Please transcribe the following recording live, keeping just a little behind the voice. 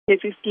A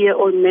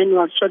 50-year-old man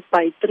was shot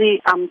by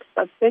 3 armed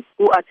suspects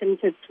who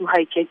attempted to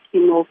hijack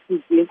him off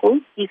his vehicle.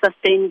 He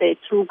sustained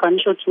 2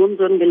 gunshot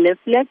wounds on the left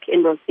leg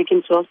and was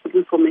taken to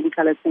hospital for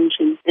medical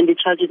attention. And the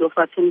charges of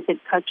attempted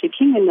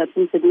carjacking and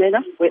attempted murder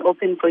were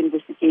open for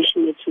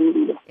investigation at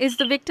Nqobile. Is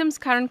the victim's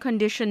current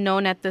condition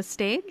known at this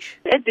stage?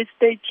 At this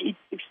stage,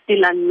 it's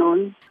still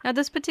unknown. Now,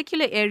 this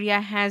particular area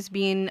has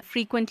been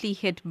frequently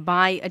hit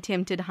by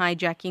attempted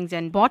hijackings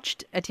and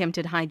botched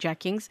attempted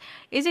hijackings.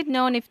 Is it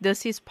known if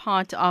this is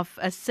part of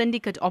a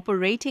syndicate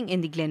operating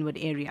in the Glenwood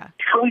area?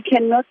 We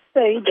cannot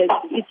say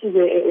that it is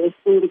a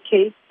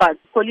syndicate, but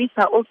police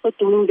are also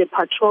doing the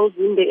patrols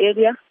in the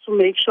area to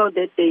make sure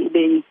that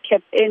they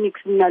kept any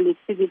criminal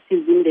activities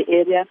in the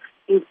area,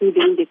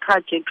 including the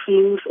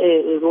carjackings,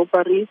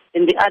 robberies,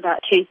 and the other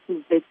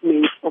cases that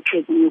may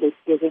occur in this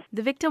area.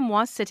 The victim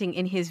was sitting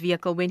in his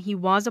vehicle when he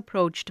was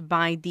approached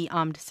by the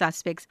armed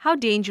suspects. How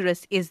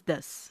dangerous is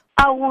this?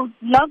 I would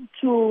love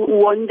to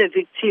warn the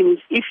victims,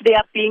 if they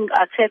are being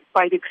attacked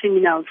by the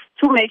criminals,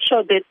 to make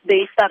sure that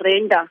they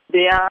surrender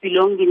their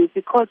belongings,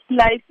 because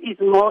life is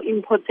more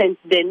important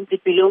than the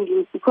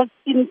belongings. Because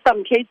in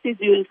some cases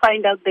you will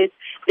find out that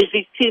the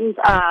victims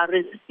are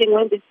resisting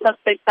when the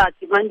suspects are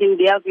demanding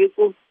their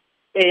vehicles.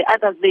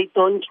 Others, they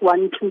don't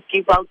want to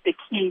give out the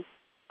keys.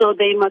 So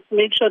they must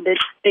make sure that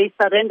they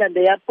surrender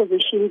their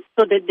possessions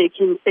so that they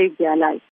can save their lives.